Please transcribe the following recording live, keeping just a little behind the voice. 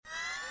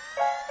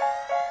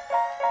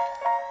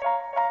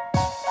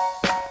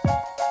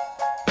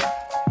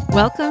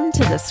Welcome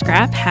to the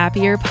Scrap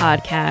Happier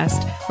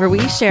podcast, where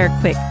we share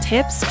quick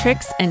tips,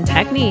 tricks, and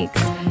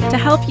techniques to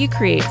help you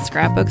create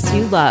scrapbooks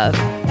you love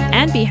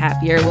and be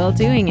happier while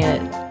doing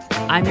it.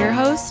 I'm your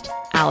host,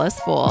 Alice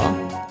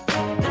Bohl.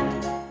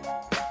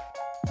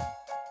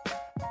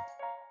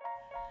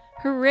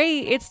 Hooray!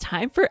 It's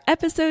time for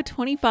episode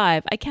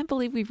 25. I can't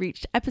believe we've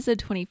reached episode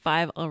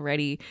 25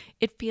 already.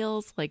 It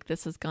feels like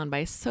this has gone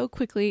by so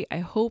quickly. I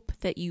hope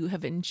that you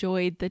have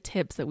enjoyed the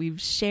tips that we've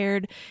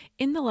shared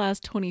in the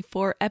last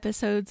 24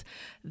 episodes.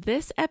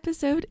 This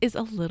episode is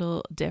a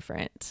little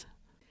different.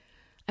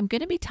 I'm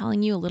going to be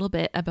telling you a little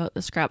bit about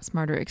the Scrap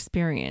Smarter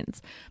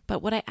experience,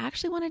 but what I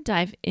actually want to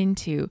dive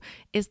into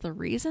is the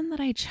reason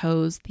that I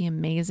chose the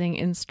amazing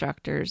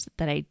instructors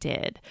that I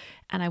did.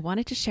 And I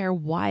wanted to share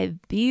why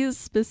these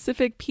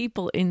specific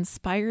people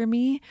inspire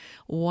me,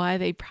 why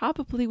they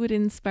probably would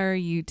inspire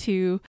you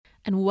too,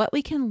 and what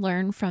we can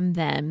learn from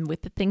them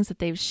with the things that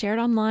they've shared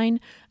online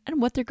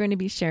and what they're going to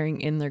be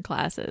sharing in their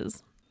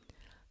classes.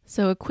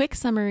 So a quick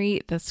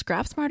summary, the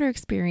Scrap Smarter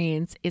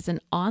experience is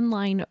an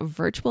online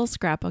virtual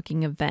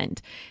scrapbooking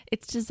event.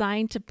 It's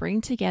designed to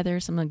bring together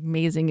some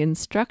amazing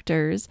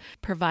instructors,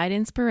 provide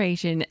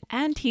inspiration,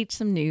 and teach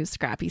some new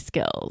scrappy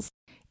skills.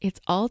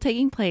 It's all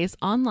taking place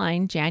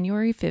online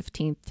January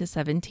 15th to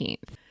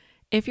 17th.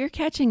 If you're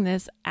catching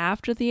this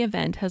after the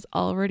event has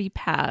already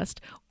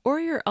passed or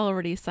you're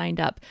already signed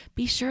up,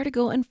 be sure to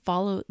go and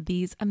follow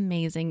these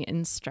amazing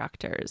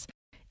instructors.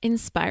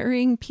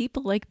 Inspiring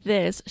people like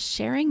this,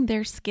 sharing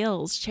their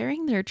skills,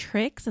 sharing their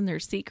tricks and their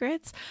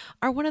secrets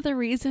are one of the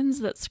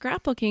reasons that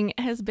scrapbooking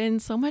has been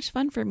so much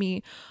fun for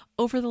me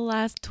over the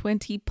last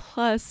 20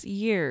 plus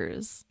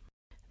years.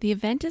 The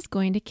event is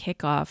going to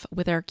kick off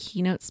with our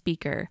keynote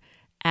speaker,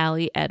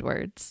 Ali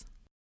Edwards.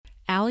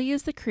 Ali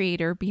is the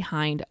creator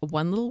behind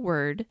One Little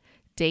Word,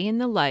 Day in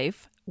the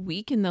Life,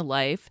 Week in the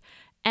Life,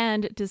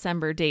 and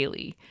December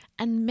Daily,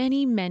 and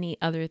many, many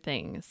other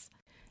things.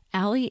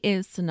 Ali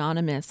is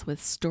synonymous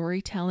with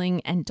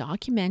storytelling and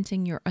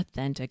documenting your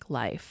authentic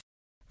life.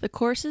 The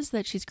courses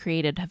that she's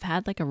created have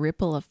had like a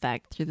ripple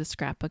effect through the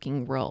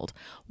scrapbooking world.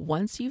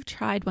 Once you've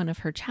tried one of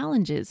her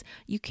challenges,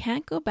 you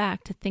can't go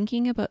back to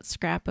thinking about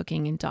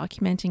scrapbooking and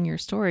documenting your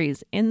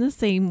stories in the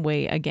same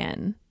way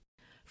again.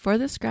 For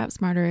the Scrap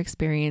Smarter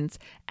experience,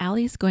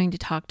 Ali is going to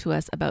talk to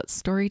us about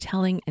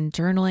storytelling and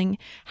journaling,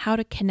 how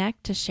to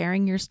connect to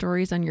sharing your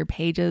stories on your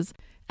pages,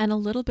 and a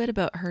little bit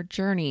about her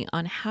journey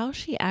on how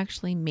she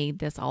actually made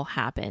this all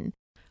happen.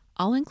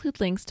 I'll include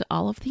links to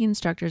all of the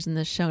instructors in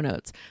the show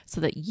notes so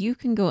that you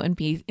can go and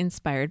be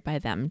inspired by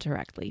them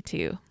directly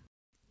too.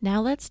 Now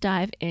let's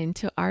dive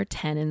into our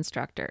 10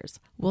 instructors.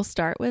 We'll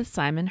start with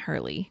Simon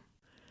Hurley.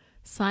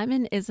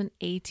 Simon is an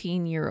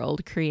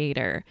 18-year-old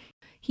creator.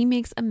 He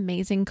makes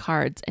amazing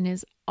cards and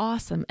is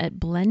awesome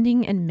at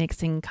blending and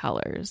mixing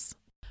colors.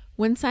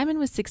 When Simon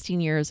was 16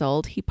 years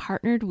old, he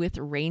partnered with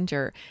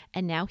Ranger,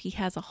 and now he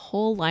has a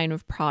whole line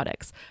of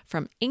products,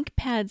 from ink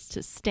pads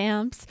to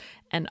stamps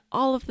and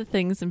all of the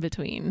things in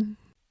between.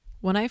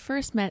 When I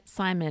first met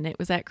Simon, it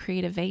was at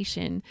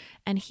Creativation,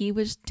 and he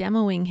was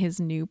demoing his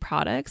new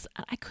products.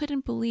 I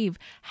couldn't believe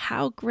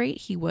how great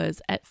he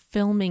was at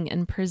filming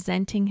and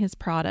presenting his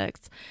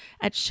products,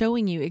 at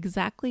showing you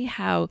exactly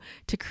how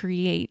to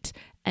create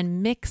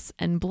and mix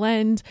and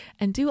blend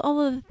and do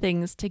all of the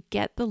things to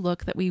get the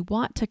look that we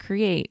want to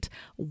create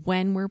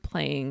when we're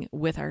playing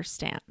with our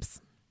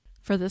stamps.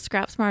 For the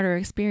Scrap Smarter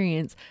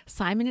experience,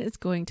 Simon is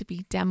going to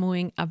be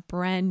demoing a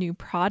brand new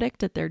product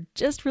that they're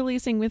just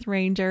releasing with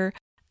Ranger.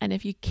 And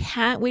if you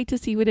can't wait to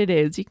see what it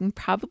is, you can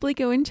probably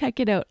go and check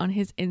it out on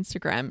his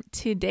Instagram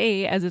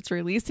today as it's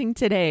releasing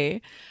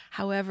today.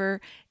 However,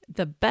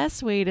 the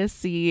best way to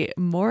see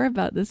more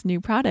about this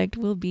new product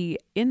will be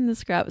in the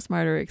Scrap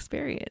Smarter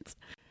experience.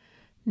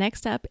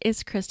 Next up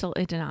is Crystal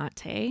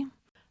Idinate.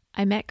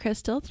 I met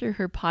Crystal through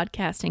her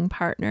podcasting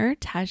partner,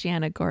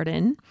 Tashiana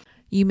Gordon.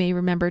 You may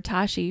remember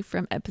Tashi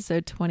from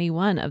episode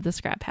 21 of the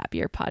Scrap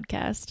Happier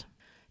podcast.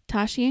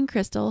 Tashi and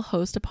Crystal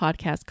host a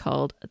podcast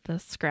called The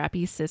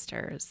Scrappy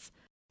Sisters.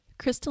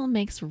 Crystal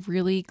makes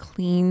really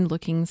clean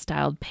looking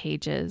styled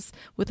pages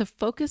with a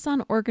focus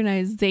on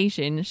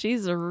organization.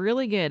 She's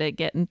really good at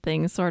getting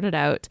things sorted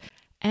out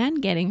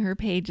and getting her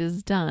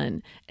pages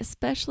done,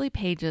 especially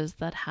pages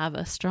that have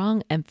a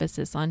strong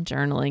emphasis on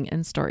journaling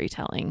and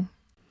storytelling.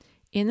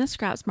 In the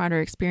Scrap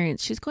Smarter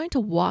experience, she's going to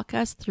walk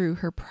us through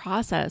her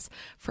process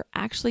for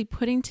actually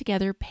putting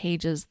together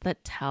pages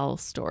that tell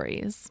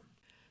stories.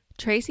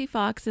 Tracy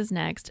Fox is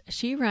next.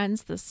 She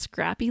runs the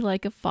Scrappy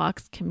Like a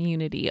Fox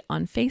community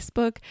on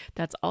Facebook.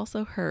 That's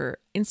also her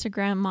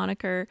Instagram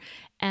moniker.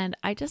 And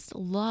I just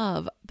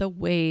love the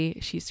way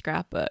she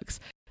scrapbooks.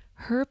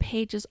 Her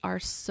pages are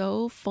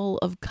so full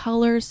of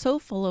color, so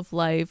full of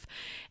life,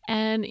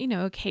 and,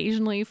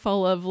 occasionally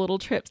full of little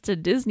trips to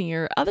Disney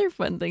or other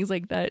fun things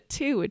like that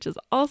too, which is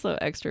also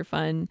extra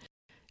fun.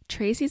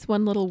 Tracy's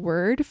one little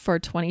word for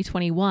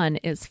 2021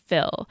 is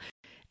fill,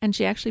 and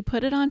she actually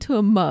put it onto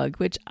a mug,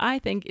 which I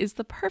think is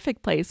the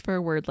perfect place for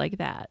a word like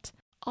that.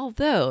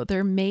 Although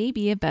there may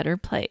be a better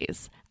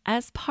place.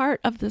 As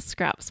part of the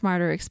Scrap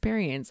Smarter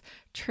experience,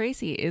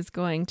 Tracy is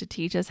going to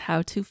teach us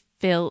how to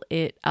fill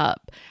it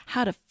up,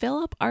 how to fill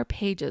up our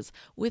pages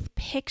with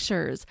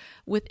pictures,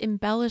 with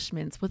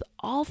embellishments, with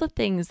all the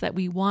things that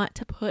we want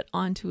to put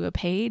onto a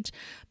page,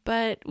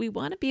 but we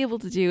want to be able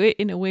to do it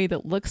in a way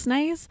that looks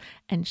nice,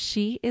 and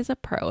she is a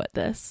pro at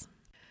this.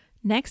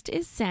 Next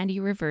is Sandy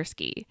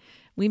Reversky.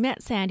 We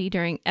met Sandy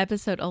during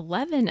episode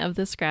 11 of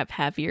the Scrap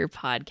Happier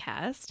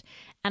podcast,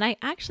 and I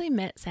actually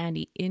met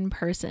Sandy in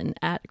person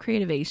at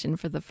Creativation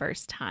for the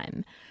first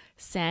time.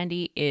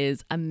 Sandy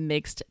is a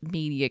mixed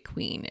media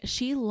queen.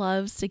 She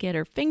loves to get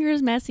her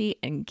fingers messy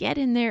and get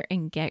in there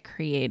and get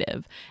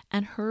creative,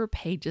 and her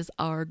pages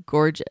are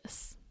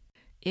gorgeous.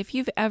 If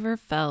you've ever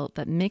felt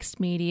that mixed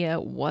media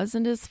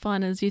wasn't as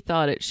fun as you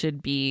thought it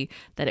should be,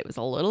 that it was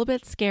a little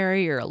bit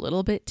scary or a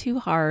little bit too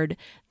hard,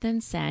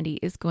 then Sandy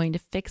is going to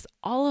fix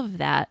all of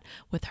that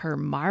with her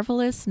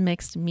marvelous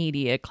mixed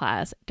media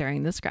class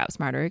during the Scrap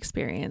Smarter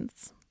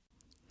experience.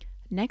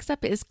 Next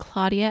up is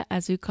Claudia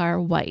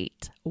Azucar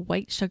White,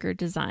 White Sugar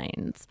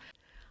Designs.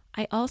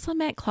 I also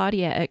met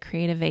Claudia at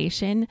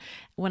Creativation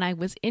when I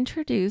was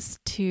introduced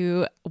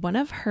to one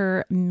of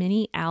her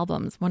mini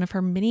albums, one of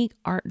her mini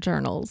art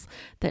journals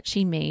that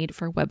she made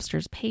for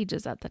Webster's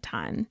Pages at the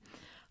time.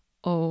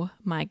 Oh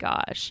my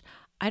gosh.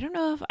 I don't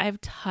know if I've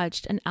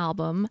touched an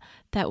album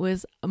that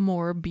was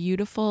more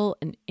beautiful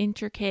and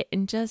intricate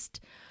and just,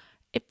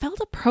 it felt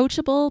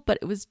approachable, but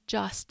it was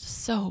just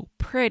so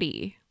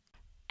pretty.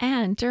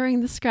 And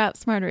during the Scrap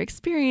Smarter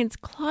experience,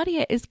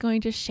 Claudia is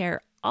going to share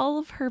all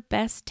of her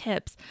best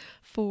tips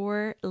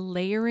for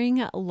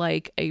layering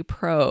like a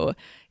pro.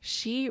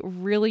 She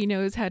really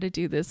knows how to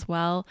do this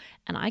well,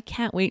 and I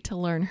can't wait to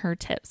learn her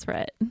tips for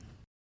it.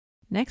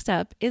 Next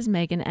up is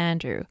Megan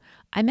Andrew.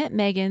 I met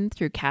Megan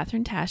through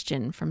Catherine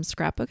Tashjian from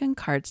Scrapbook and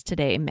Cards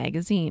Today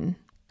magazine.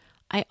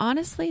 I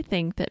honestly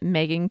think that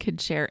Megan could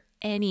share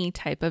any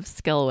type of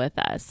skill with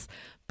us,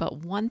 but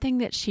one thing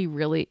that she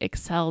really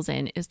excels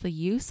in is the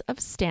use of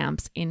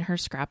stamps in her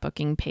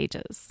scrapbooking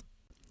pages.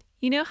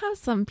 You know how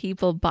some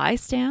people buy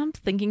stamps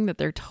thinking that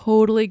they're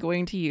totally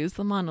going to use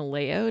them on a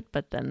layout,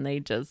 but then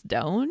they just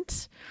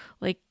don't?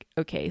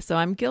 Okay, so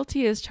I'm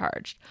guilty as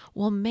charged.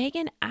 Well,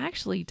 Megan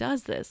actually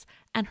does this,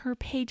 and her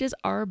pages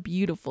are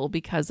beautiful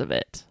because of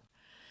it.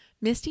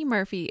 Misty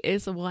Murphy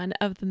is one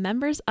of the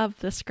members of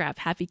the Scrap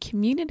Happy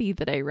community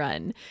that I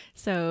run.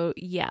 So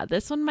yeah,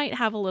 this one might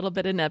have a little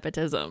bit of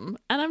nepotism,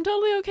 and I'm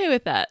totally okay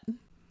with that.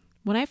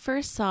 When I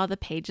first saw the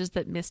pages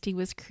that Misty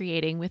was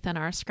creating within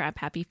our Scrap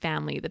Happy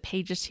family, the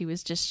pages she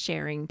was just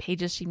sharing,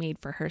 pages she made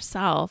for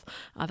herself,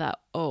 I thought,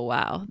 oh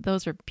wow,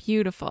 those are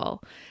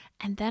beautiful.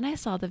 And then I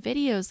saw the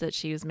videos that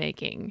she was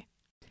making.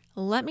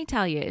 Let me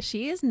tell you,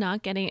 she is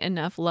not getting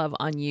enough love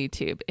on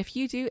YouTube. If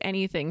you do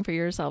anything for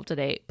yourself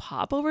today,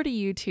 pop over to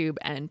YouTube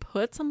and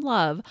put some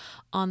love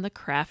on the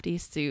Crafty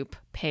Soup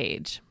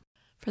page.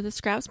 For the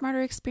Scrap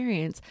Smarter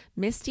experience,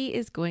 Misty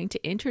is going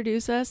to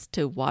introduce us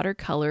to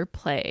watercolor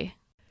play.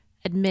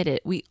 Admit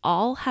it, we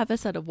all have a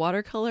set of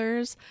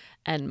watercolors,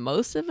 and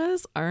most of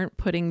us aren't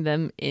putting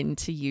them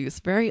into use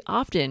very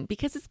often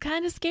because it's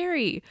kind of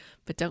scary.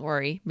 But don't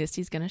worry,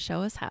 Misty's going to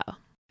show us how.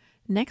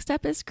 Next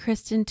up is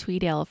Kristen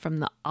Tweedale from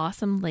the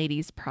Awesome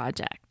Ladies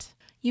Project.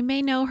 You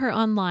may know her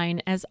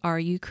online as Are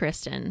You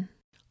Kristen?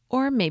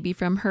 Or maybe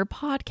from her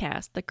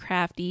podcast, The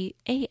Crafty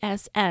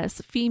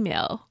ASS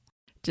Female.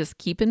 Just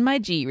keeping my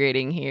G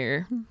rating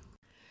here.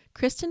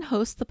 Kristen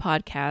hosts the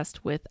podcast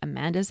with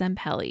Amanda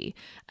Zampelli,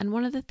 and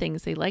one of the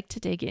things they like to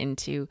dig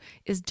into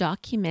is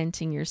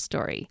documenting your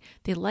story.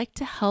 They like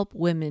to help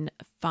women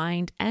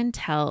find and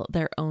tell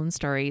their own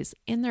stories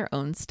in their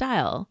own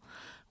style,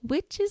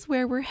 which is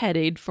where we're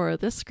headed for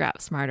the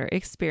Scrap Smarter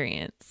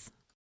experience.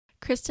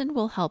 Kristen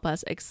will help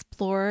us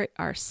explore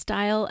our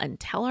style and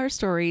tell our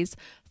stories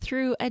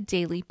through a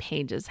daily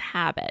pages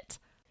habit.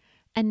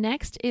 And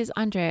next is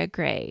Andrea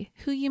Gray,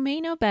 who you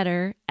may know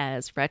better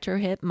as Retro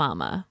Hip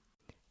Mama.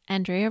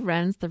 Andrea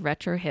runs the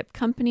Retro Hip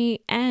Company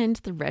and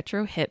the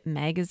Retro Hip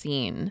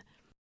magazine.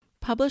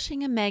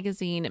 Publishing a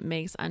magazine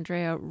makes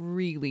Andrea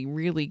really,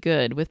 really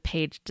good with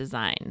page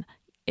design.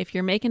 If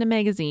you're making a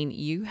magazine,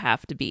 you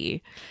have to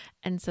be.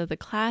 And so the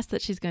class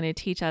that she's going to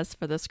teach us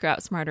for the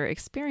Scrap Smarter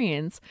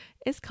experience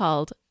is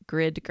called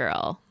Grid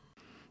Girl.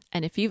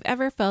 And if you've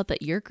ever felt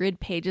that your grid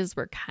pages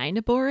were kind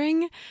of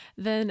boring,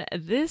 then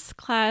this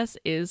class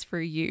is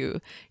for you.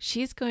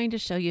 She's going to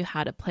show you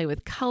how to play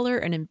with color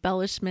and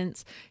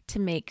embellishments to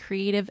make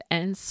creative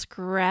and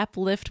scrap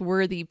lift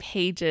worthy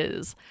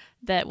pages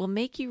that will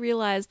make you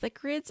realize that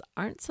grids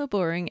aren't so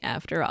boring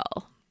after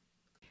all.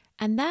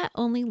 And that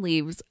only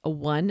leaves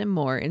one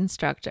more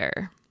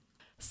instructor.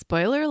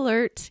 Spoiler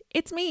alert,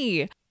 it's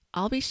me.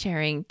 I'll be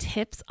sharing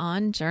tips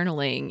on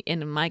journaling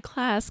in my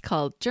class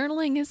called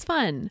Journaling is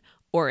Fun.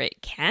 Or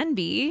it can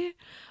be.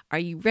 Are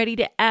you ready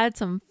to add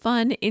some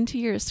fun into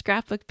your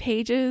scrapbook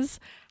pages?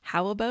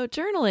 How about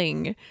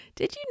journaling?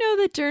 Did you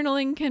know that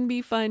journaling can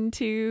be fun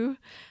too?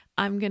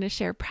 I'm going to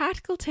share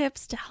practical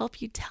tips to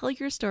help you tell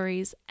your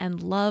stories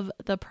and love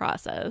the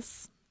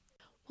process.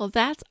 Well,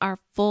 that's our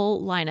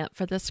full lineup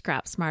for the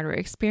Scrap Smarter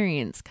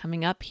experience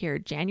coming up here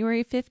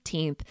January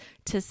 15th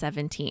to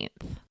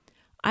 17th.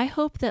 I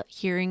hope that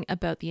hearing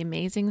about the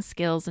amazing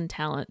skills and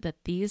talent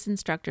that these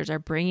instructors are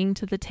bringing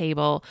to the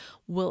table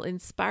will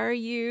inspire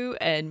you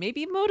and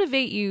maybe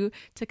motivate you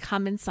to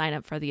come and sign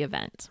up for the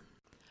event.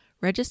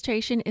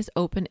 Registration is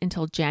open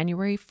until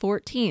January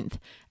 14th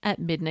at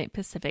midnight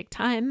Pacific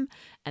time,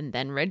 and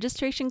then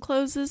registration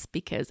closes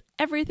because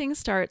everything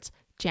starts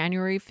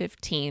January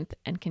 15th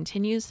and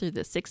continues through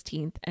the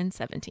 16th and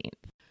 17th.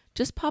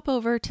 Just pop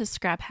over to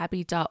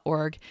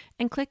scraphappy.org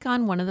and click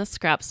on one of the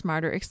Scrap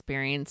Smarter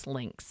Experience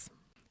links.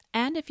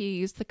 And if you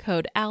use the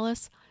code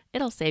ALICE,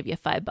 it'll save you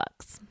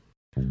 $5.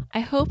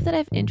 I hope that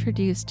I've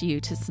introduced you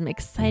to some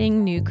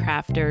exciting new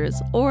crafters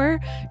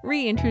or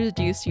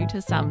reintroduced you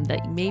to some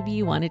that maybe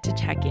you wanted to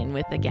check in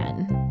with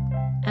again.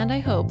 And I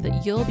hope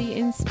that you'll be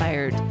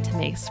inspired to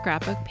make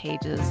scrapbook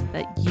pages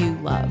that you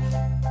love.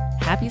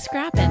 Happy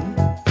scrapping!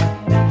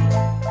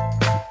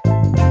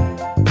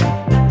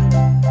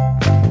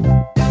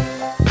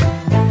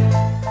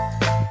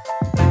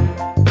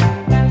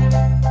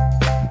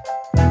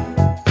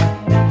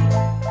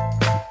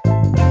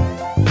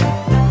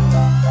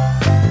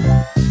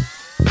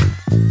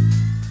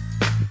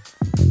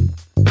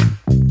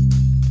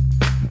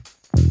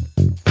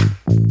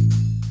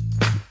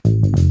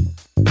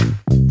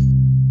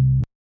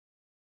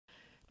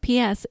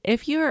 P.S.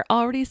 If you are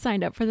already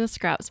signed up for the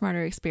Scrap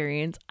Smarter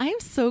experience, I am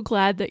so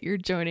glad that you're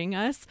joining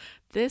us.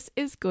 This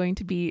is going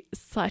to be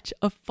such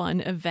a fun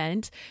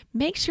event.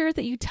 Make sure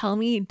that you tell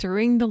me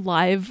during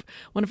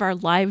one of our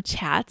live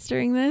chats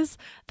during this,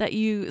 that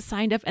you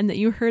signed up and that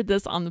you heard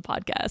this on the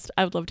podcast.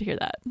 I would love to hear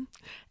that.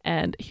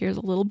 And here's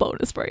a little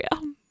bonus for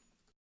you.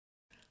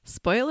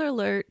 Spoiler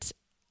alert.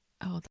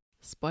 Oh,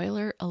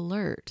 spoiler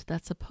alert.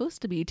 That's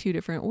supposed to be two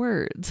different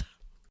words.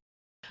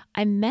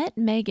 I met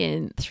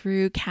Megan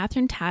through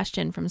Catherine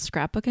Tashton from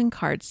Scrapbook and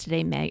Cards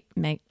Today magazine.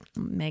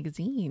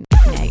 Magazine.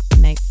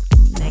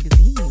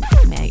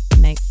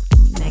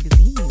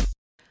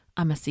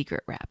 I'm a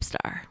secret rap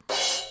star.